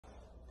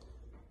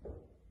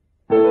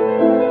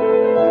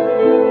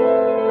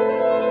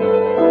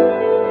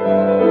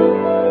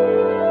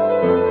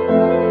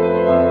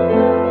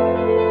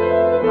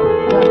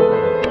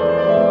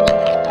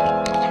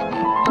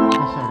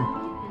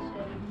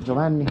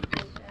Giovanni.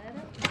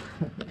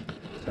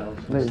 Ciao,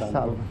 lei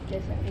salve.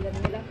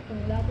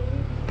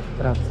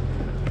 Grazie.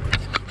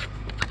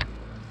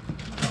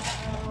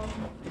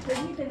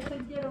 Seguite il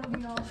sentiero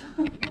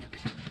luminoso.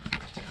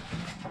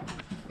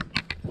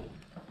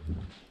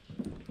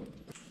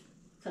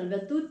 Salve a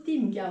tutti,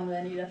 mi chiamo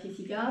Danila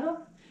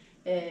Fisicaro,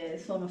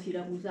 sono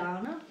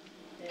siracusana.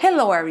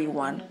 Hello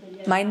everyone,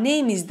 my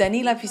name is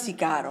Danila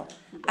Fisicaro.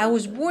 I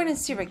was born in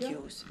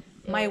Syracuse.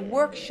 My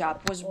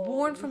workshop was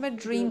born from a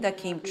dream that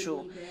came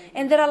true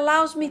and that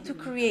allows me to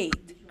create.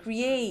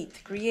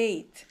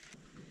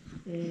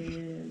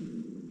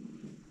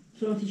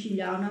 Sono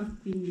siciliana,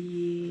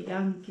 quindi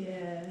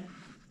anche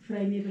fra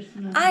I miei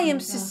personaggi. I am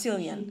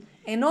Sicilian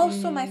and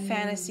also my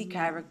fantasy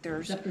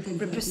characters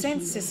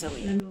represent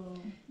Sicily.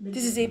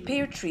 This is a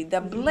pear tree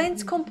that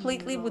blends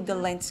completely with the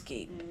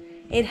landscape.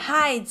 It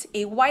hides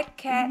a white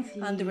cat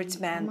under its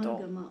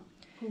mantle.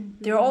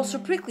 There are also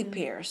prickly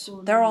pears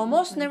that are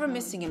almost never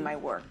missing in my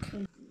work.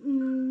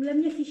 La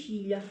mia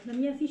Sicilia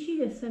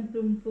è sempre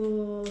un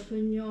po'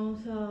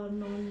 sognosa,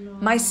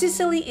 My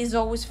Sicily is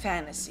always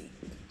fantasy,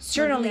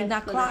 certainly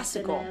not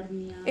classical.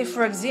 If,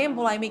 for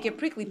example, I make a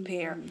prickly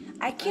pear,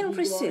 I can't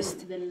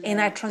resist and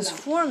I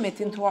transform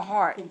it into a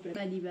heart.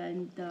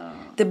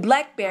 The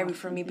blackberry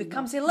for me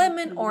becomes a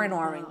lemon or an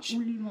orange.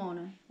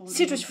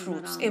 Citrus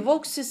fruits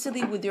evoke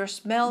Sicily with their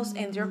smells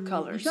and their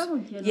colors,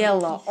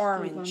 yellow,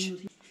 orange.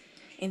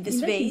 In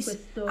this vase,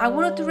 I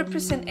wanted to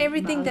represent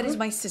everything that is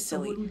my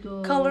Sicily,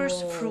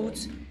 colors,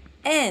 fruits,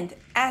 and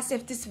as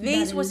if this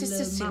vase was a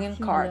Sicilian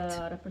cart.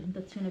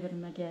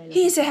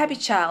 He is a happy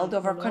child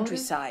of our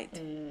countryside.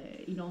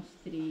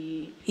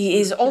 He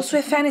is also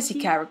a fantasy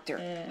character,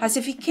 as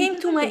if he came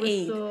to my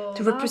aid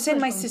to represent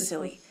my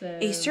Sicily,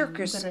 a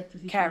circus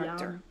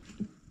character.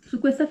 Su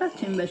questa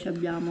faccia invece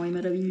abbiamo I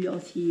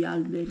meravigliosi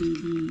alberi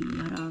di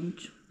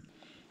arancio.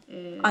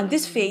 On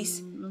this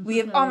face, we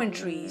have almond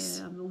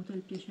trees.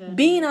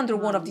 Being under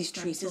one of these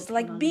trees is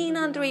like being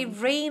under a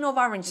rain of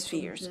orange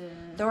spheres.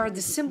 They are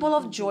the symbol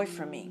of joy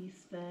for me.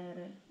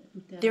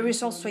 There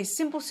is also a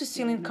simple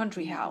Sicilian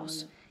country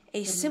house,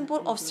 a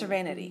symbol of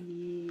serenity.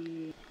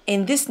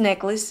 In this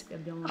necklace,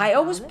 I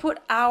always put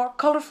our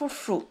colorful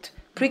fruit,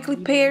 prickly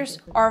pears,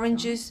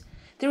 oranges.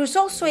 There is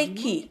also a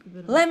key,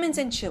 lemons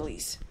and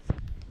chilies.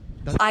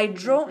 I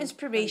draw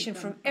inspiration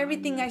from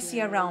everything I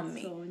see around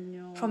me,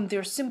 from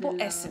their simple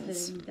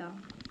essence.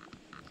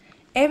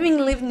 Having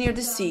lived near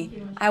the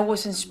sea, I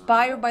was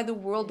inspired by the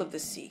world of the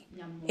sea,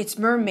 its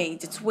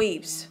mermaids, its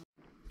waves.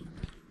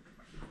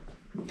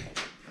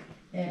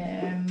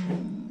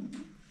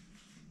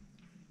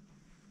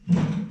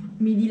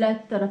 Mi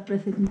diletta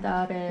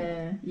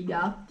rappresentare I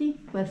gatti,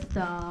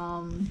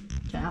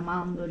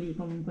 amandoli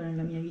comunque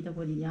nella mia vita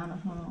quotidiana,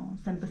 sono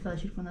sempre stata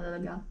circondata da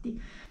gatti.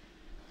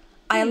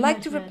 I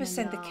like to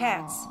represent the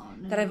cats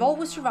that have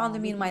always surrounded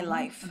me in my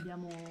life.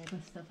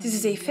 This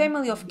is a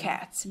family of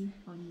cats.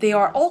 They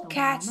are all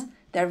cats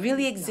that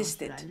really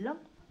existed.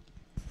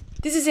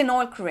 This is an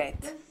oil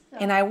crate,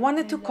 and I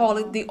wanted to call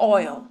it the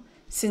oil,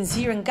 since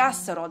here in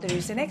Gassaro there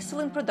is an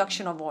excellent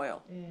production of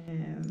oil.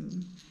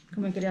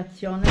 Come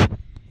creazione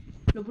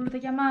l'ho voluta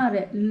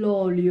chiamare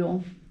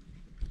l'olio.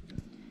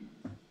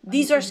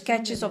 These are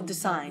sketches of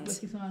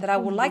designs that I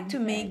would like to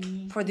make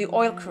for the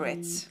oil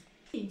crates.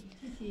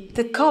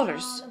 The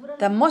colors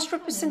that must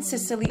represent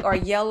Sicily are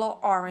yellow,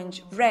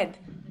 orange, red,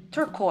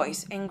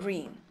 turquoise, and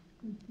green.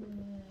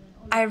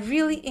 I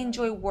really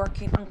enjoy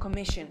working on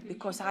commission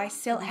because I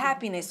sell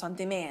happiness on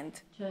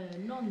demand.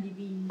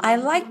 I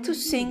like to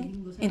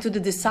sing into the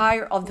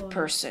desire of the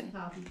person.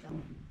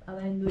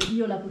 Avendo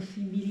io la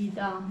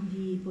possibilità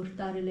di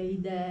portare le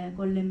idee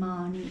con le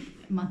mani,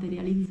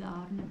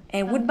 materializzarle.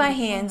 And with my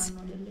hands,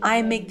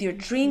 I make their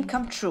dream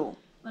come true.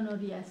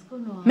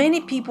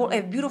 Many people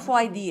have beautiful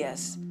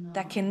ideas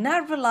that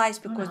cannot realize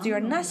because they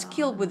are not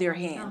skilled with their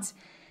hands.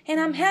 And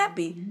I'm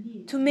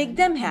happy to make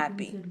them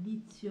happy.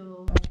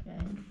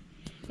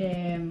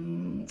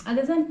 Ad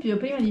esempio,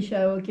 prima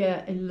dicevo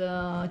che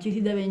ci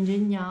si deve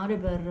ingegnare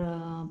per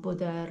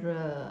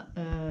poter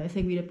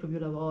eseguire il proprio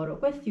lavoro.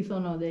 Questi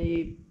sono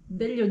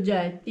degli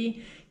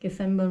oggetti che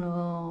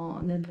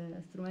sembrano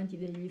strumenti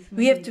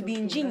We have to be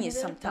ingenious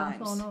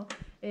sometimes.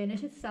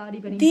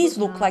 These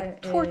look like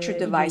torture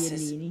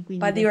devices,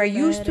 but they are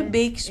used to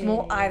bake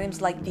small items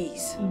like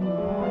these.